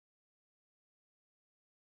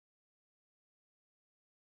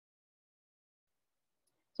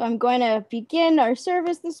So I'm going to begin our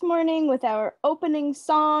service this morning with our opening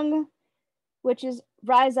song, which is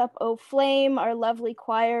Rise Up, O Flame, our lovely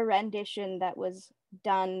choir rendition that was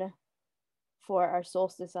done for our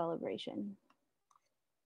solstice celebration.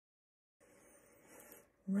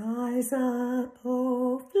 Rise up,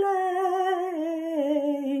 O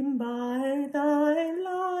flame, by thy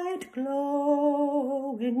light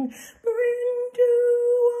glowing, bring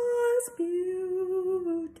to us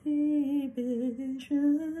beauty,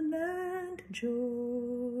 vision, and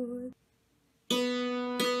joy.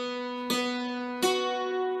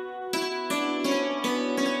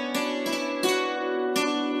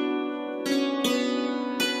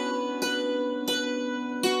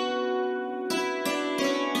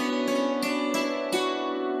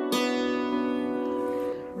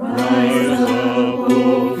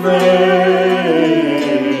 Flame,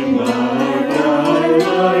 by thy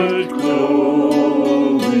light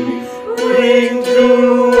glowing, bring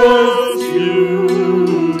to us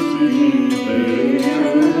beauty,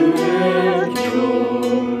 vision, and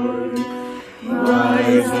joy.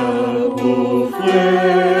 Rise up, O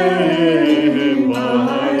flame,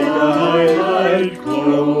 by thy light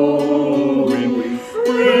glowing,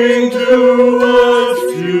 bring to us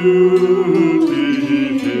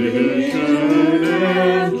beauty, vision,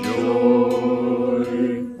 and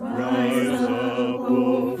joy. Rise up,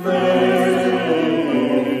 O flame, flame,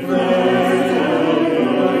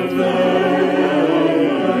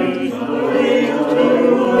 flame, bring to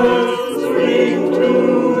us, bring to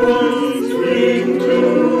us, bring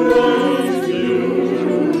to us beauty.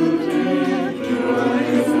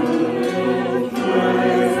 Rise up,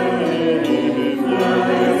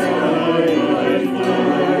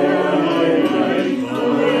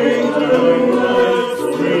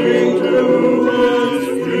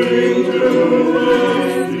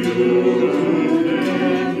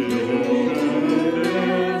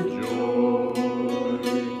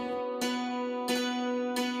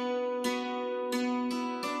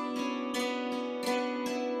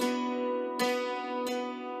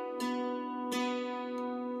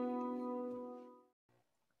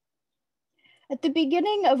 At the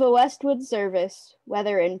beginning of a Westwood service,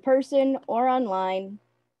 whether in person or online,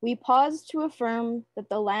 we pause to affirm that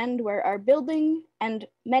the land where our building and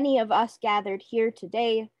many of us gathered here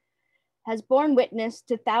today has borne witness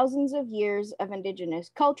to thousands of years of Indigenous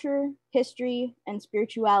culture, history, and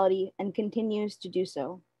spirituality, and continues to do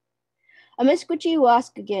so.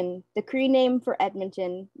 Amiskwichi-Waskagan, the Cree name for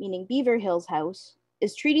Edmonton, meaning Beaver Hills House,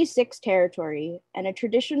 is Treaty 6 territory and a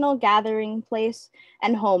traditional gathering place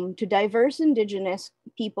and home to diverse Indigenous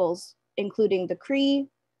peoples, including the Cree,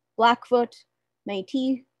 Blackfoot,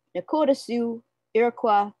 Métis, Nakota Sioux,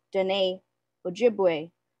 Iroquois, Dene, Ojibwe,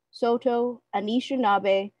 Saulteaux,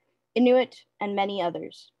 Anishinaabe, Inuit, and many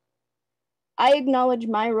others. I acknowledge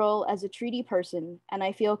my role as a treaty person, and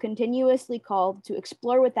I feel continuously called to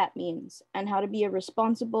explore what that means and how to be a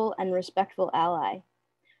responsible and respectful ally.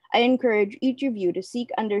 I encourage each of you to seek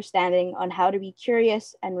understanding on how to be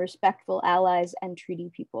curious and respectful allies and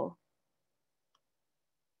treaty people.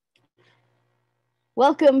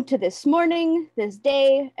 Welcome to this morning, this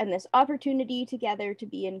day, and this opportunity together to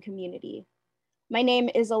be in community. My name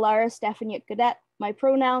is Ilara Stefaniuk-Gaudet. My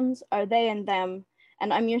pronouns are they and them,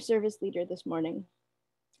 and I'm your service leader this morning.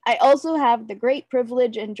 I also have the great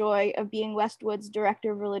privilege and joy of being Westwood's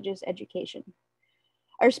Director of Religious Education.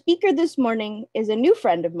 Our speaker this morning is a new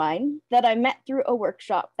friend of mine that I met through a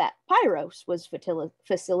workshop that Pyros was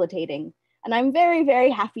facilitating, and I'm very,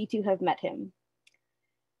 very happy to have met him.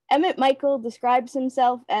 Emmett Michael describes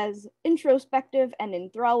himself as introspective and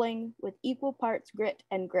enthralling with equal parts grit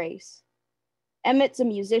and grace. Emmett's a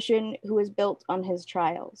musician who is built on his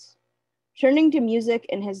trials. Turning to music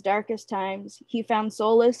in his darkest times, he found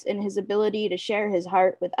solace in his ability to share his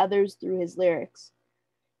heart with others through his lyrics.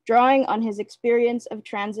 Drawing on his experience of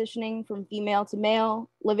transitioning from female to male,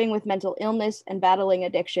 living with mental illness and battling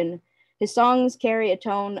addiction, his songs carry a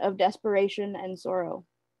tone of desperation and sorrow.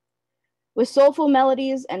 With soulful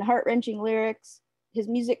melodies and heart-wrenching lyrics, his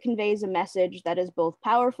music conveys a message that is both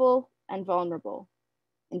powerful and vulnerable,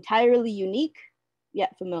 entirely unique,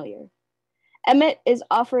 yet familiar. Emmett is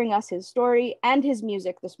offering us his story and his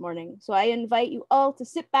music this morning, so I invite you all to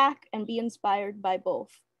sit back and be inspired by both.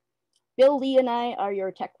 Bill Lee and I are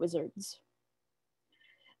your tech wizards.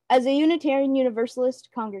 As a Unitarian Universalist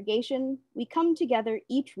congregation, we come together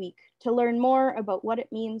each week to learn more about what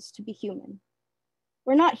it means to be human.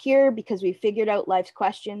 We're not here because we figured out life's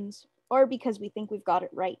questions or because we think we've got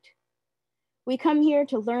it right. We come here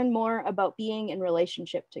to learn more about being in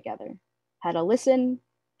relationship together, how to listen,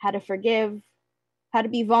 how to forgive, how to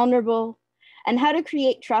be vulnerable, and how to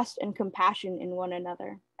create trust and compassion in one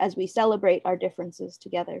another as we celebrate our differences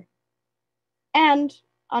together. And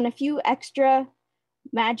on a few extra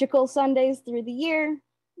magical Sundays through the year,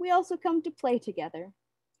 we also come to play together.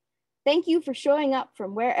 Thank you for showing up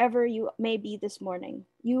from wherever you may be this morning.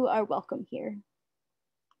 You are welcome here.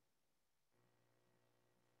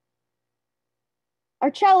 Our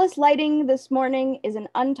chalice lighting this morning is an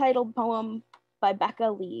untitled poem by Becca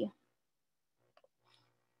Lee.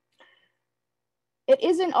 It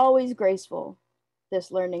isn't always graceful, this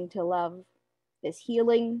learning to love, this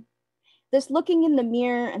healing, this looking in the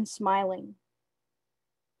mirror and smiling.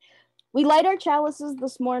 We light our chalices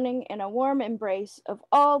this morning in a warm embrace of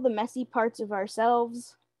all the messy parts of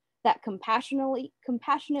ourselves that compassionately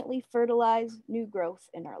fertilize new growth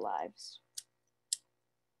in our lives.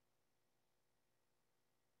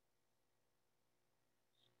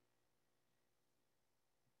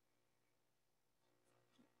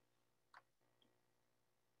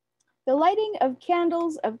 The lighting of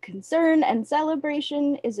candles of concern and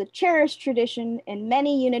celebration is a cherished tradition in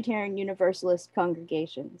many Unitarian Universalist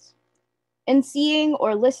congregations. In seeing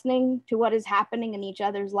or listening to what is happening in each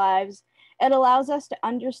other's lives, it allows us to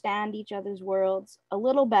understand each other's worlds a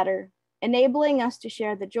little better, enabling us to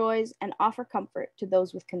share the joys and offer comfort to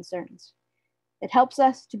those with concerns. It helps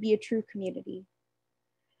us to be a true community.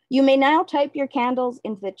 You may now type your candles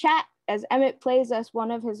into the chat as Emmett plays us one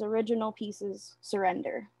of his original pieces,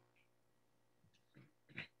 Surrender.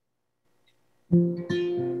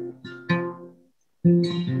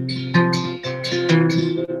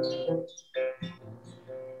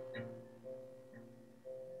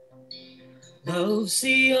 Love's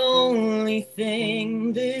the only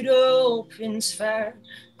thing that opens fire,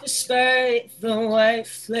 despite the white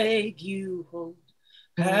flag you hold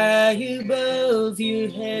high above your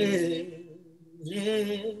head.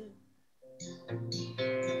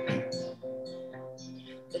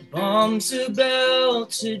 The bomb's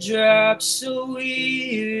about to drop, so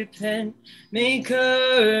we repent, make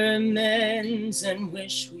our amends, and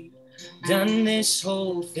wish we'd done this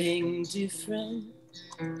whole thing different.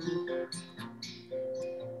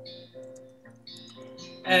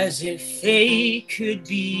 As if fate could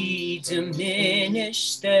be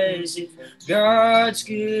diminished, as if God's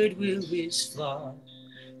goodwill is flawed,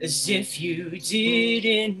 as if you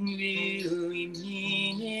didn't really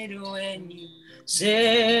mean it when you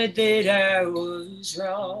said that I was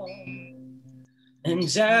wrong. And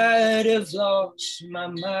I'd have lost my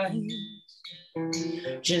mind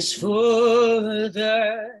just for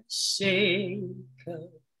the sake of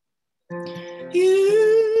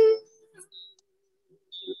you.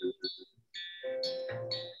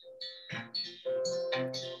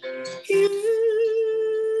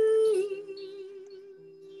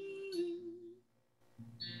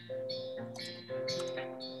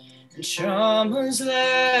 Trauma's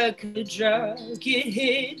like a drug, it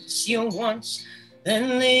hits you once,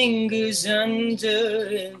 then lingers under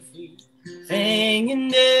everything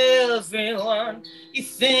and everyone you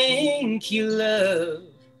think you love.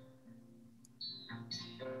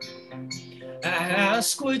 I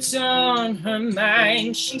ask what's on her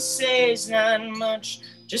mind, she says not much,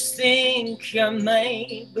 just think I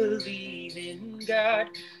might believe in God.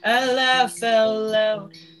 I laugh out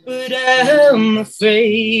loud, but I'm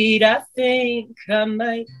afraid I think I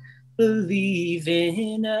might believe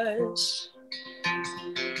in us.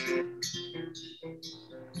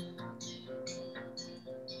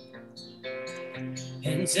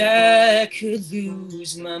 And I could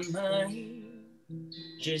lose my mind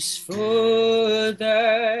just for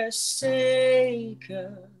the sake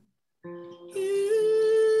of you.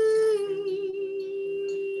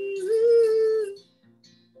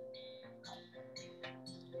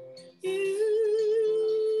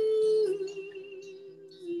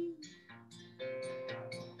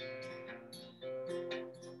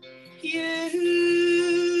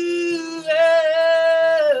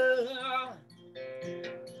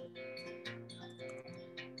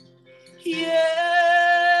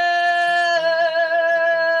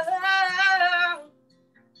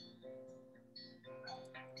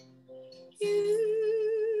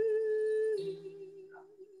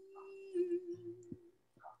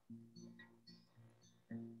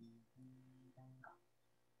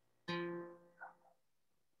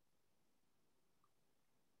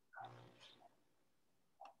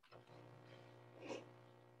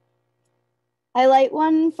 I light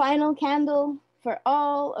one final candle for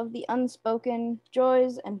all of the unspoken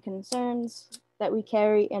joys and concerns that we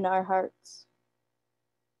carry in our hearts.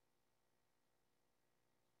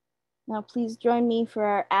 Now please join me for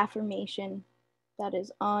our affirmation that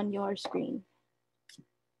is on your screen.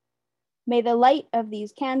 May the light of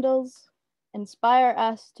these candles Inspire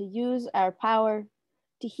us to use our power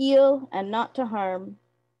to heal and not to harm,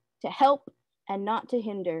 to help and not to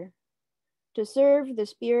hinder, to serve the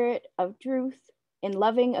spirit of truth in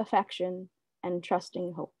loving affection and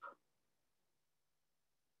trusting hope.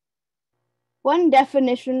 One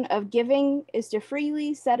definition of giving is to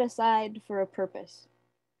freely set aside for a purpose.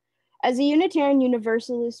 As a Unitarian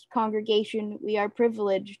Universalist congregation, we are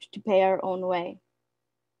privileged to pay our own way.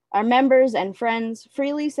 Our members and friends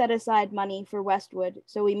freely set aside money for Westwood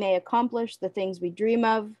so we may accomplish the things we dream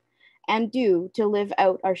of and do to live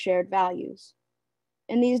out our shared values.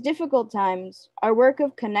 In these difficult times, our work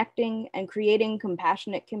of connecting and creating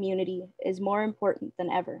compassionate community is more important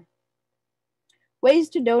than ever. Ways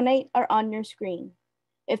to donate are on your screen.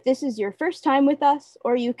 If this is your first time with us,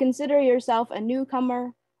 or you consider yourself a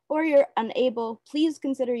newcomer, or you're unable, please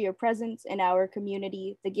consider your presence in our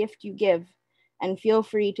community the gift you give, and feel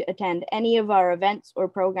free to attend any of our events or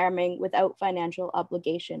programming without financial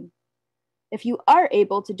obligation. If you are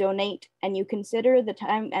able to donate and you consider the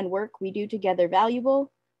time and work we do together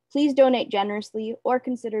valuable, please donate generously or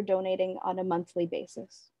consider donating on a monthly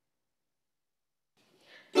basis.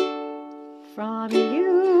 From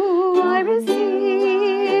you I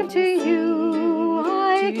receive, to you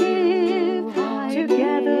I give,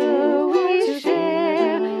 together we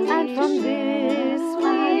share, and from this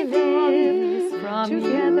we live. From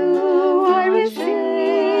together I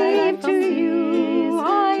receive, to you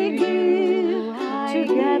I give,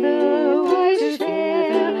 together we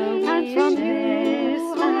share, and from this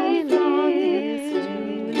we live.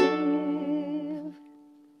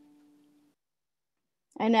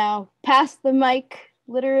 I now pass the mic,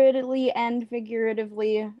 literally and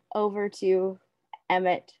figuratively, over to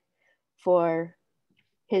Emmett for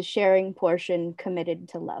his sharing portion, Committed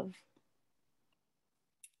to Love.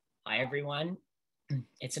 Hi, everyone.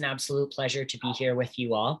 It's an absolute pleasure to be here with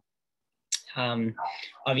you all.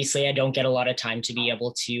 Obviously, I don't get a lot of time to be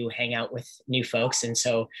able to hang out with new folks, and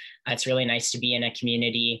so it's really nice to be in a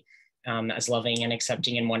community as loving and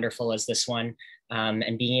accepting and wonderful as this one,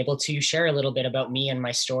 and being able to share a little bit about me and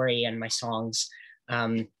my story and my songs.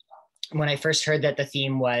 When I first heard that the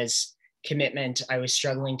theme was commitment, I was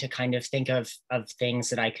struggling to kind of think of things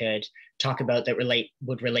that I could talk about that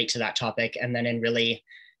would relate to that topic. And then in really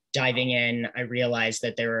diving in, I realized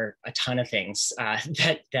that there are a ton of things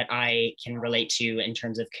that I can relate to in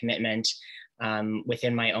terms of commitment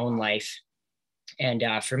within my own life. And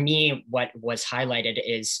for me, what was highlighted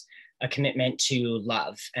is a commitment to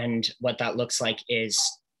love. And what that looks like is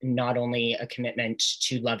not only a commitment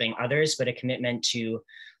to loving others, but a commitment to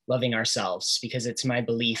loving ourselves, because it's my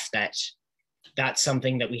belief that that's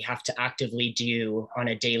something that we have to actively do on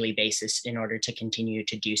a daily basis in order to continue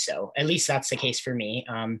to do so. At least that's the case for me.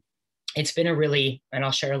 It's been and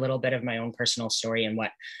I'll share a little bit of my own personal story and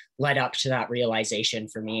what led up to that realization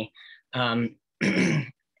for me. Oh,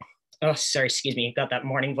 sorry, excuse me, got that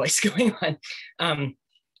morning voice going on.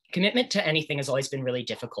 Commitment to anything has always been really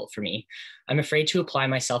difficult for me. I'm afraid to apply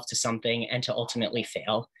myself to something and to ultimately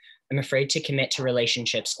fail. I'm afraid to commit to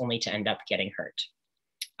relationships only to end up getting hurt.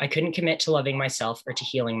 I couldn't commit to loving myself or to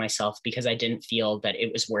healing myself because I didn't feel that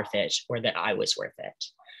it was worth it or that I was worth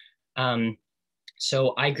it.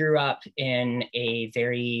 So I grew up in a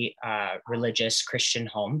very religious Christian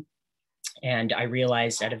home, and I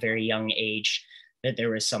realized at a very young age that there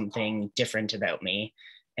was something different about me.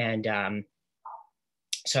 And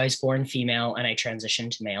so I was born female and I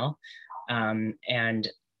transitioned to male. And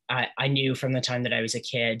I knew from the time that I was a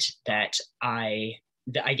kid that I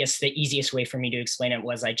guess the easiest way for me to explain it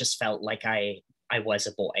was I just felt like I was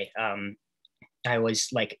a boy.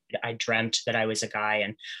 I dreamt that I was a guy,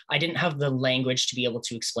 and I didn't have the language to be able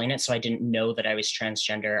to explain it. So I didn't know that I was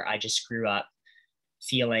transgender. I just grew up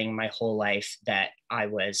feeling my whole life that I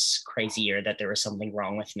was crazy or that there was something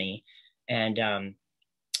wrong with me. And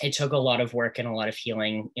it took a lot of work and a lot of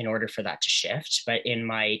healing in order for that to shift. But in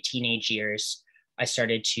my teenage years, I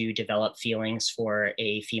started to develop feelings for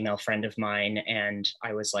a female friend of mine. And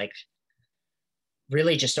I was like,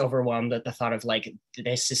 really just overwhelmed at the thought of like,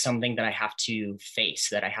 this is something that I have to face,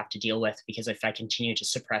 that I have to deal with, because if I continue to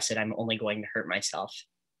suppress it, I'm only going to hurt myself.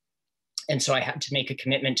 And so I had to make a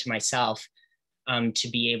commitment to myself to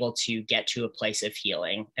be able to get to a place of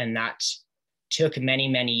healing. And that took many,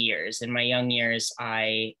 many years. In my young years,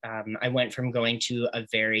 I went from going to a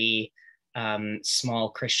very small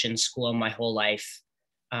Christian school my whole life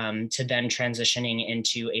to then transitioning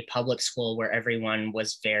into a public school where everyone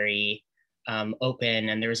was very open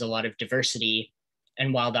and there was a lot of diversity.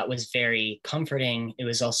 And while that was very comforting, it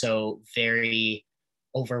was also very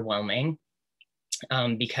overwhelming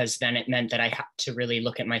because then it meant that I had to really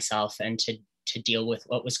look at myself and to to deal with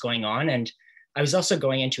what was going on. And I was also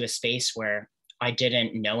going into a space where I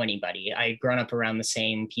didn't know anybody. I'd grown up around the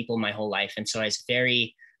same people my whole life. And so I was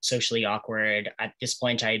very socially awkward. At this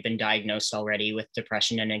point, I had been diagnosed already with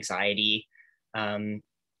depression and anxiety. And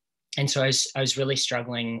so I was really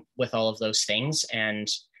struggling with all of those things. And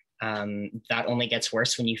that only gets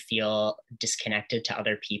worse when you feel disconnected to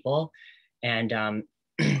other people. And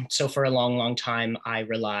so for a long, long time, I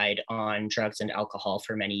relied on drugs and alcohol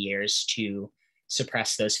for many years to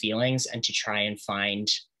suppress those feelings and to try and find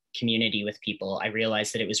community with people. I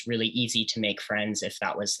realized that it was really easy to make friends if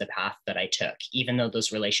that was the path that I took, even though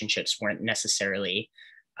those relationships weren't necessarily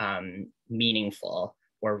meaningful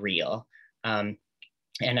or real. And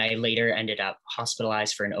I later ended up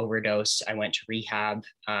hospitalized for an overdose. I went to rehab.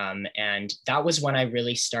 And that was when I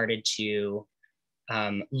really started to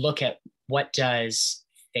look at what does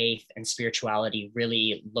faith and spirituality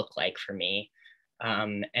really look like for me,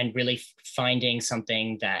 and really finding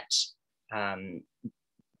something that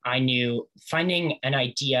I knew, finding an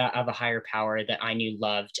idea of a higher power that I knew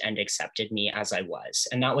loved and accepted me as I was.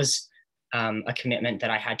 And that was a commitment that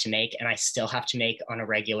I had to make, and I still have to make on a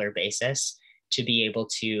regular basis, to be able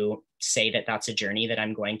to say that that's a journey that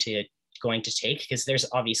I'm going to take, because there's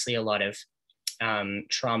obviously a lot of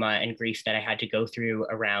trauma and grief that I had to go through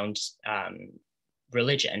around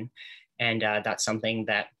religion. And that's something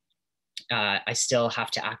that I still have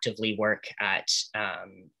to actively work at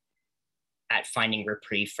finding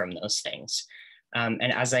reprieve from those things. And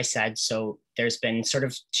as I said, so there's been sort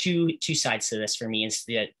of two sides to this for me, is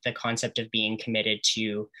the concept of being committed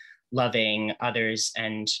to loving others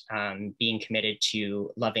and being committed to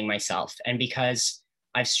loving myself. And because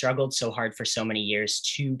I've struggled so hard for so many years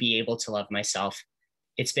to be able to love myself,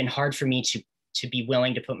 it's been hard for me to be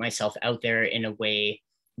willing to put myself out there in a way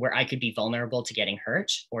where I could be vulnerable to getting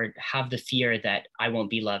hurt, or have the fear that I won't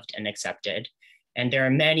be loved and accepted. And there are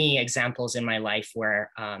many examples in my life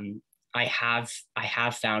where I have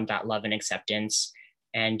found that love and acceptance.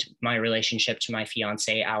 And my relationship to my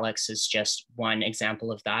fiance, Alex, is just one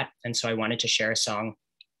example of that. And so I wanted to share a song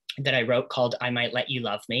that I wrote called I Might Let You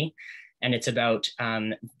Love Me. And it's about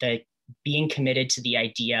the being committed to the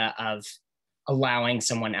idea of allowing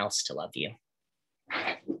someone else to love you.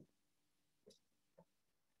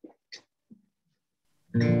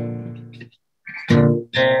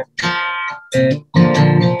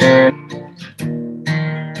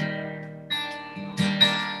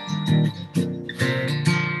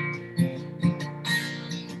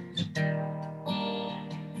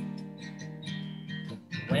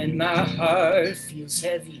 When my heart feels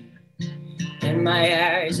heavy and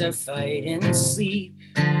my eyes are fighting sleep,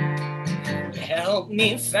 help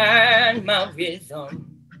me find my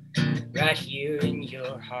rhythm right here in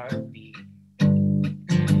your heartbeat.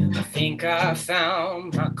 I think I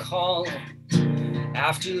found my calling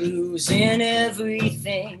after losing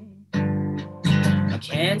everything. I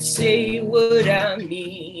can't say what I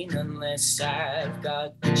mean unless I've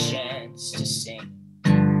got the chance to sing.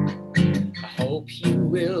 I hope you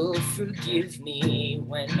will forgive me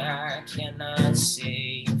when I cannot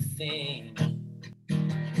say a thing.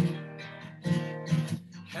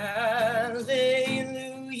 Hallelujah,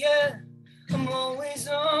 I'm always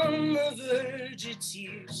on the verge of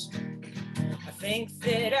tears. I think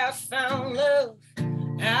that I found love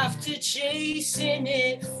after chasing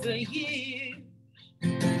it for years.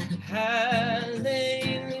 Hallelujah,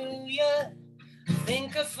 I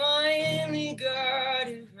think I finally got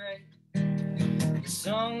it right. The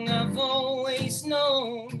song I've always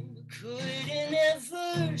known, but couldn't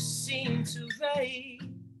ever seem to write.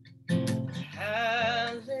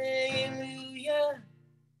 Hallelujah,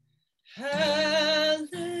 hallelujah.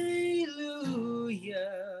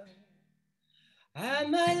 I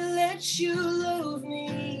might let you love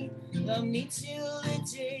me till the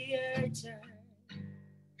day I die.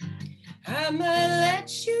 I might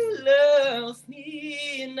let you love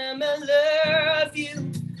me, and I might love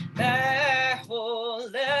you my whole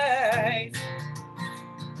life.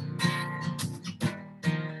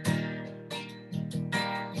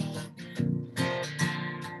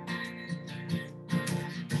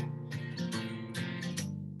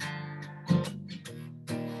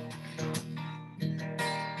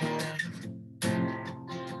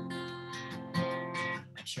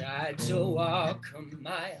 I tried to walk a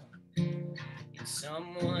mile in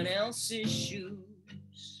someone else's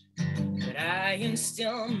shoes, but I am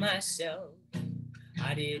still myself.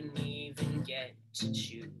 I didn't even get to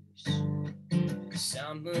choose.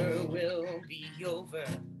 Summer will be over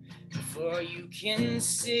before you can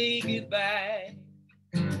say goodbye,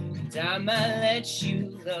 and I might let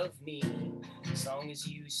you love me as long as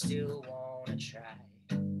you still wanna try.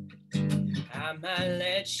 I might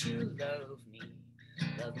let you love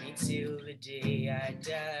me till the day I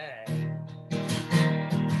die.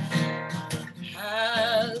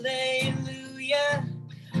 Hallelujah,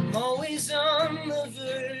 I'm always on the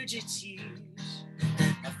verge of tears.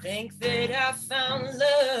 I think that I found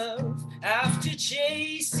love after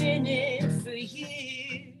chasing it for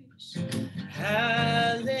years.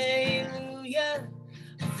 Hallelujah,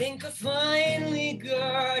 I think I finally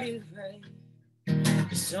got it right.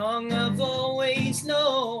 The song I've always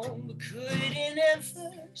known but couldn't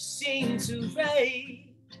ever seem to write.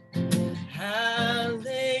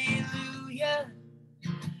 Hallelujah,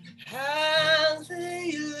 hallelujah.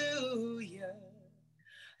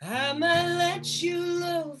 I might let you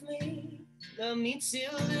love me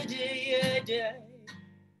till the day I die.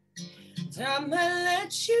 And I might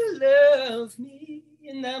let you love me,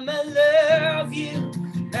 and I might love you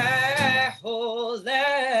my whole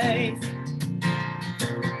life.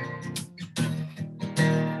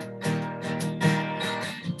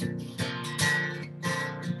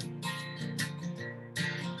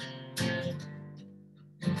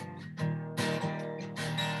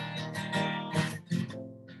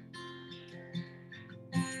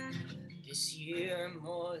 This year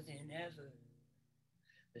more than ever,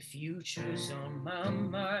 the future's on my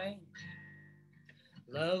mind.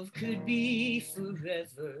 Love could be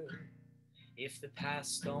forever if the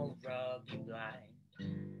past don't rub you blind.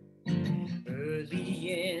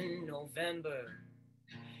 Early in November,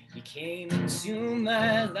 you came into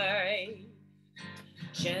my life,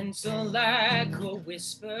 gentle like a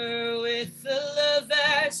whisper, with a love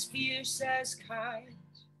as fierce as kind.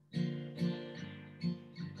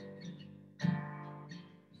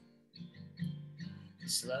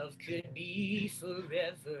 This love could be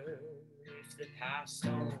forever if the past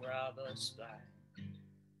don't rob us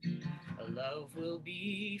blind. A love will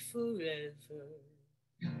be forever.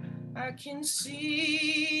 I can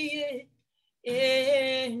see it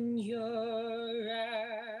in your eyes.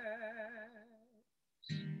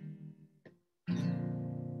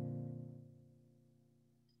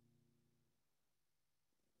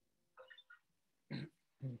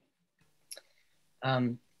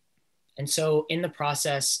 And so in the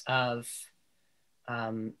process of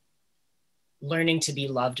learning to be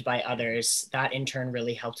loved by others, that in turn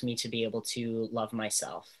really helped me to be able to love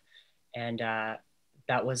myself. And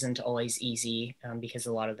that wasn't always easy because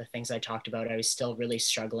a lot of the things I talked about, I was still really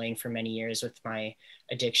struggling for many years with my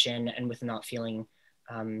addiction and with not feeling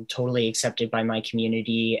totally accepted by my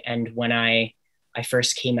community. And when I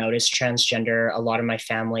first came out as transgender, a lot of my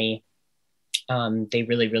family, they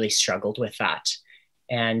really, really struggled with that.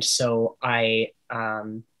 And so I,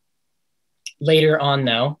 later on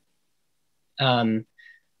though,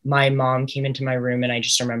 my mom came into my room and I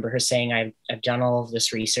just remember her saying, I've done all of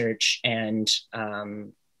this research and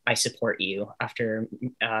I support you, after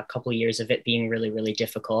a couple of years of it being really, really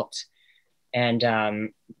difficult. And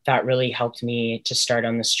that really helped me to start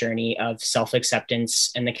on this journey of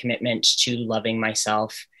self-acceptance and the commitment to loving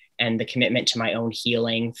myself and the commitment to my own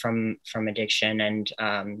healing from addiction and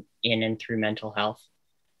in and through mental health.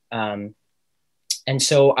 And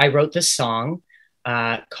so I wrote this song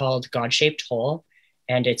called God-Shaped Hole,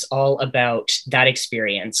 and it's all about that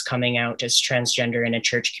experience, coming out as transgender in a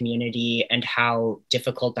church community and how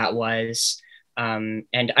difficult that was. And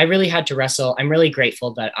I really had to wrestle. I'm really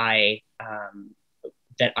grateful that I am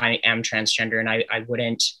transgender, and I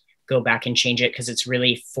wouldn't go back and change it, because it's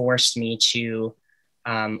really forced me to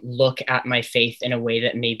look at my faith in a way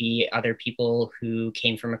that maybe other people who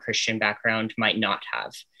came from a Christian background might not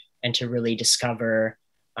have, and to really discover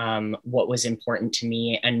what was important to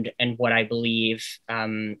me and what I believe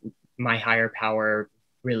my higher power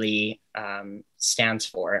really stands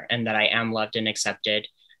for, and that I am loved and accepted.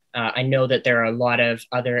 I know that there are a lot of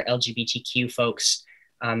other LGBTQ folks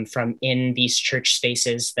from in these church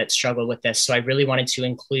spaces that struggle with this. So I really wanted to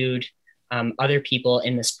include other people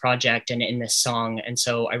in this project and in this song. And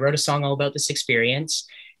so I wrote a song all about this experience,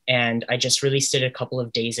 and I just released it a couple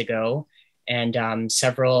of days ago. And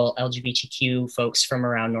several LGBTQ folks from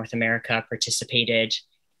around North America participated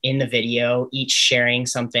in the video, each sharing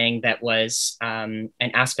something that was an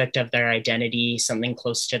aspect of their identity, something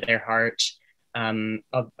close to their heart,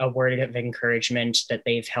 a word of encouragement that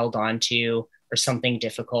they've held on to, or something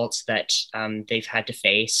difficult that they've had to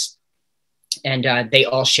face. And they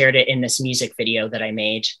all shared it in this music video that I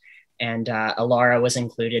made. And Ilara was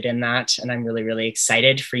included in that. And I'm really, really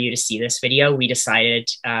excited for you to see this video. We decided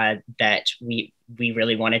that we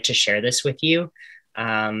really wanted to share this with you.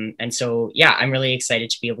 And so, yeah, I'm really excited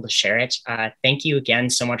to be able to share it. Thank you again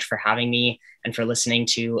so much for having me and for listening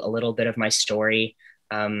to a little bit of my story.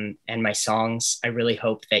 and my songs. I really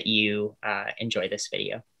hope that you enjoy this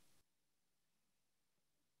video.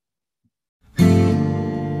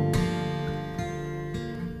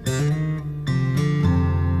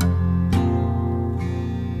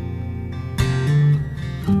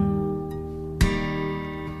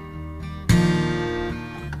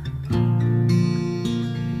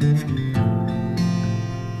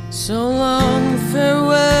 So long,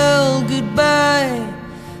 farewell, goodbye.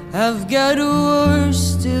 I've got a war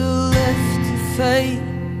still left to fight.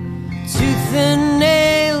 Tooth and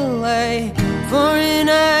nail, eye for an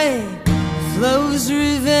eye. Flows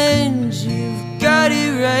revenge, you've got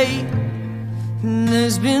it right. And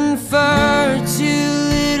there's been far too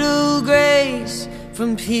little grace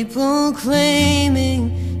from people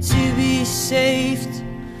claiming to be saved.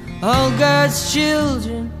 All God's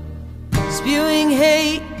children spewing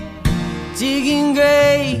hate, digging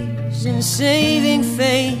graves and saving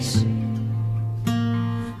face.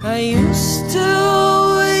 I used to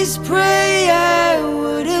always pray I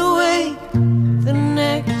wouldn't wake the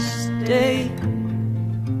next day,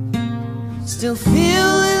 still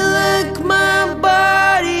feeling like my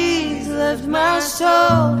body's left my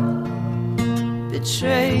soul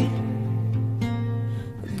betrayed.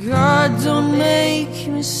 God, don't make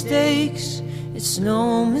mistakes. It's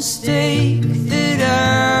no mistake that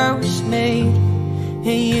I was made. And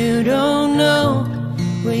you don't know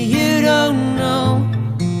what you don't know.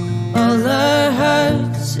 All our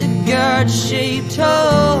hearts are God-shaped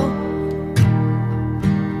hole.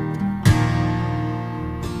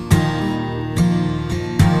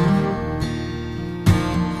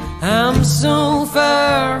 I'm so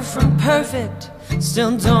far from perfect,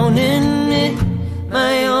 still don't admit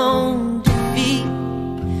my own defeat.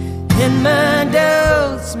 And my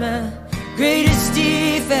doubt's my greatest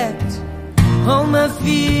defect. All my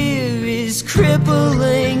fear is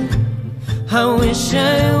crippling. I wish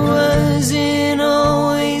I wasn't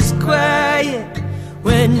always quiet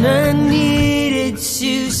when I needed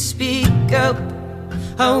to speak up.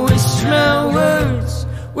 I wish my words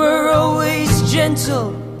were always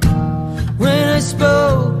gentle when I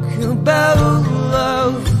spoke about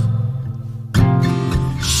love.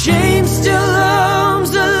 Shame still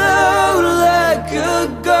hums alone like a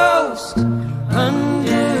ghost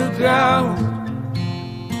underground.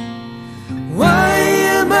 Why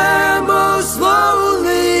am I most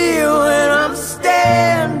lonely when I'm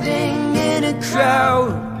standing in a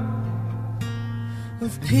crowd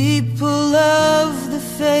of people of the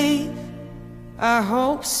faith? I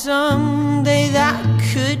hope someday that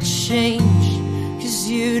could change, 'cause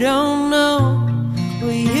you don't know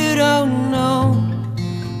what you don't know.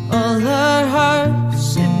 All our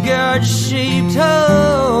hearts are God-shaped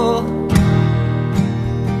hole.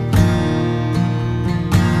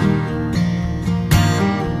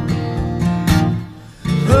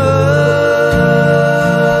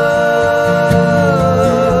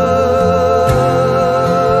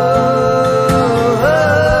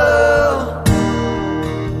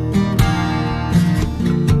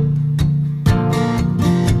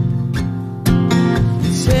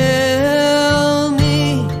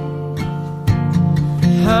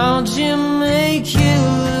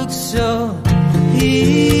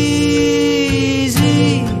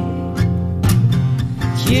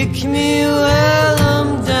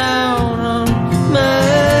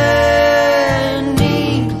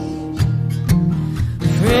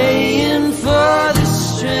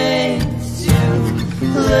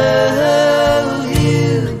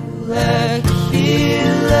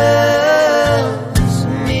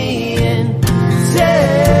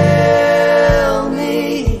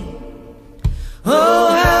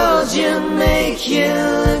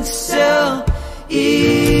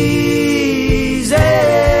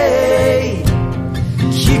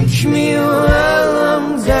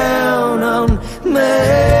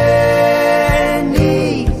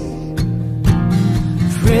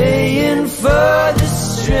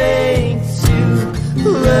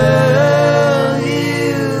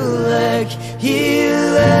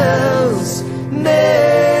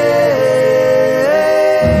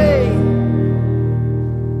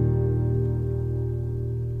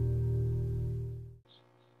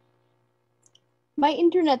 My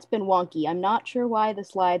internet's been wonky. I'm not sure why the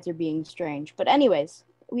slides are being strange. But anyways,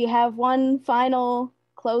 we have one final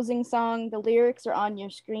closing song. The lyrics are on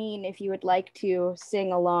your screen if you would like to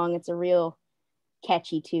sing along. It's a real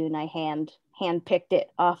catchy tune. I hand-picked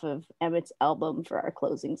it off of Emmett's album for our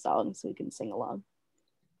closing song so we can sing along.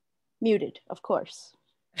 Muted, of course.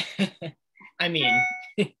 I mean,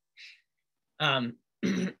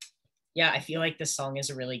 yeah, I feel like this song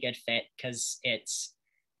is a really good fit because it's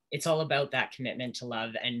it's all about that commitment to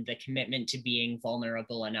love and the commitment to being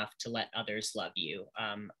vulnerable enough to let others love you.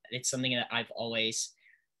 It's something that I've always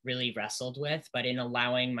really wrestled with, but in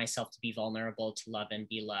allowing myself to be vulnerable to love and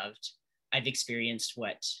be loved, I've experienced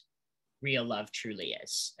what real love truly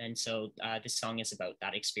is. And so this song is about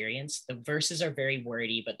that experience. The verses are very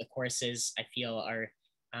wordy, but the choruses I feel are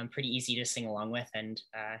pretty easy to sing along with. And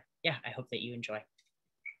yeah, I hope that you enjoy.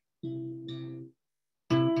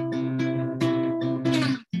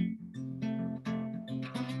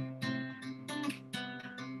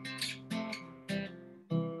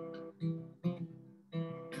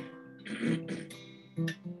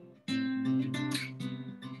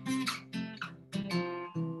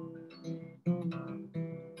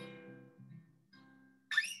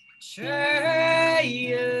 Try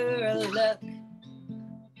your luck.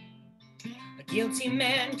 A guilty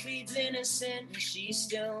man pleads innocent and she's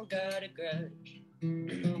still got a grudge.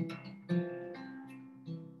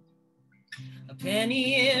 A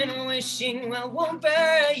penny in wishing well won't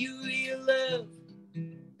buy you real love.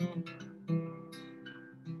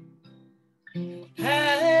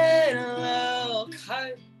 Hello,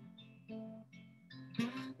 heart.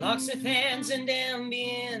 Locks with hands and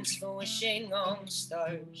ambience for wishing on the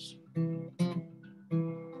stars.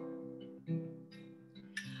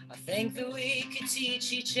 I think that we could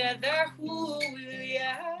teach each other who we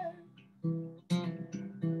are.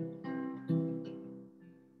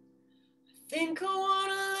 I think I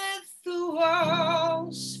wanna let the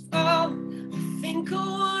walls fall. I think I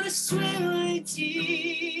wanna swim in the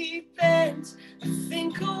deep end. I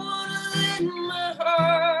think I wanna let my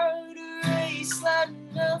heart erase loud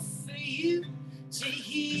enough for you to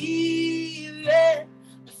hear it.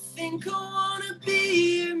 I think I wanna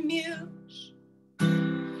be your muse. I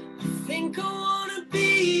think I wanna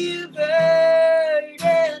be your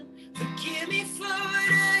burden. Forgive me for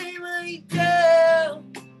what I might do.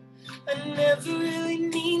 I never really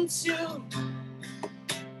mean to.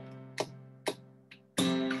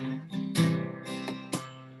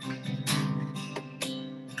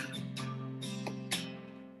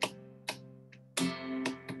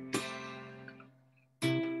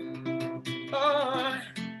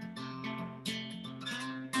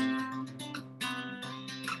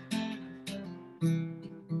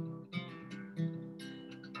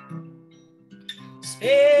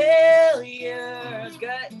 Spill your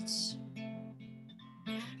guts,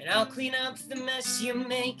 and I'll clean up the mess you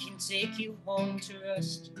make and take you home to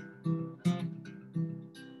rest.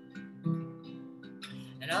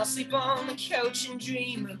 And I'll sleep on the couch and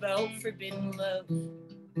dream about forbidden love.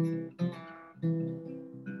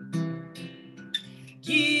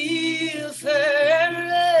 Give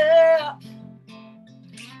her up.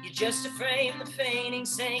 You're just a frame of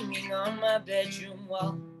paintings hanging on my bedroom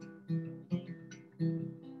wall.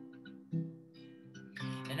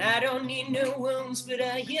 And I don't need no wounds, but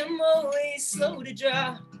I am always slow to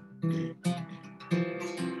draw.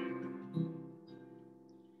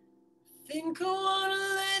 Think I wanna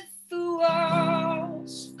let the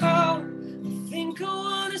walls fall. I think I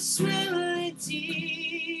wanna swim in the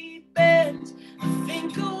deep end. I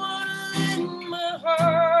think I wanna let my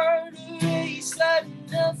heart erase loud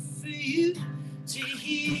enough for you to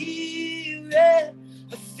hear it.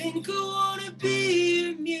 I think I wanna be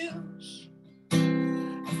your muse. I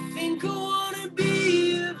think I wanna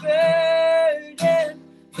be your burden.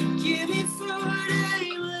 Forgive me for what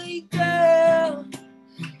I might do.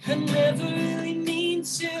 I never really mean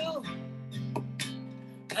to.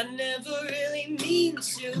 I never really mean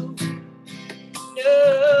to.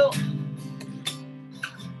 No.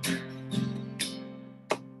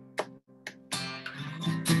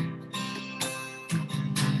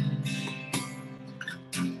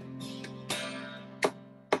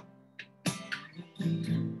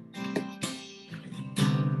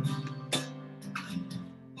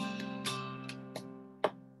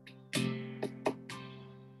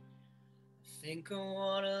 I think I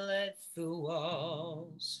wanna let the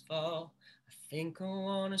walls fall. I think I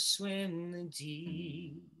wanna swim the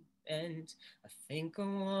deep end. I think I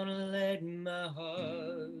wanna let my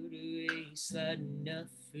heart erase loud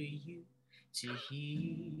enough for you to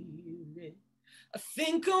hear it. I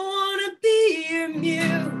think I wanna be your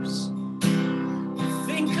muse. I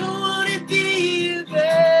think I wanna be your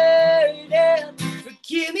burden.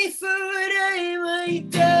 Forgive me for what I might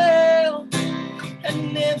do. I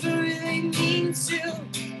never really mean to.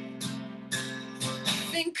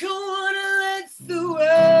 I think I wanna let the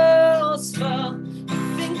walls fall. I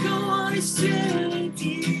think I wanna swim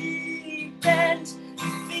deep end. I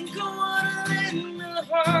think I wanna let my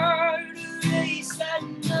heart erase loud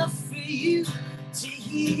enough for you to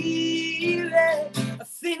hear it. I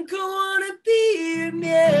think I wanna be your man.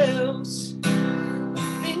 else.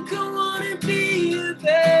 I think I wanna be a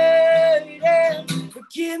burden.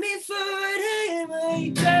 Forgive me for what I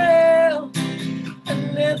might tell. I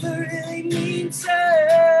never really mean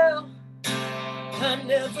to. I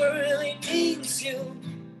never really mean to.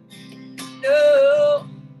 No.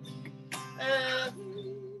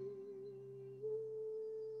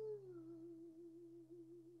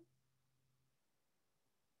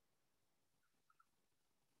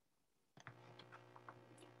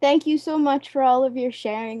 Thank you so much for all of your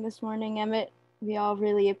sharing this morning, Emmett. We all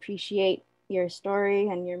really appreciate your story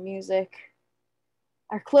and your music.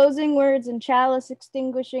 Our closing words and chalice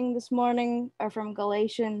extinguishing this morning are from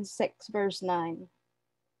Galatians 6, verse 9.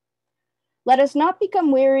 Let us not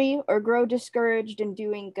become weary or grow discouraged in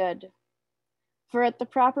doing good, for at the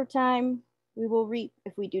proper time we will reap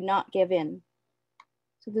if we do not give in.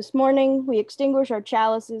 So this morning we extinguish our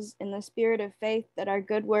chalices in the spirit of faith that our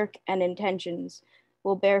good work and intentions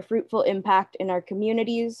will bear fruitful impact in our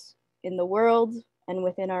communities, in the world, and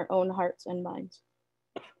within our own hearts and minds.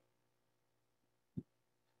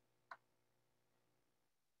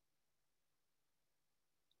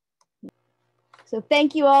 So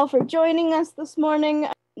thank you all for joining us this morning.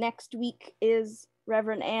 Next week is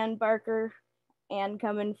Reverend Ann Barker. Ann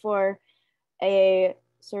coming for a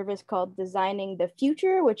service called Designing the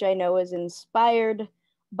Future, which I know is inspired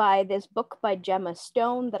by this book by Gemma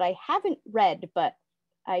Stone that I haven't read, but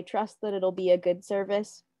I trust that it'll be a good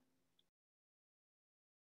service.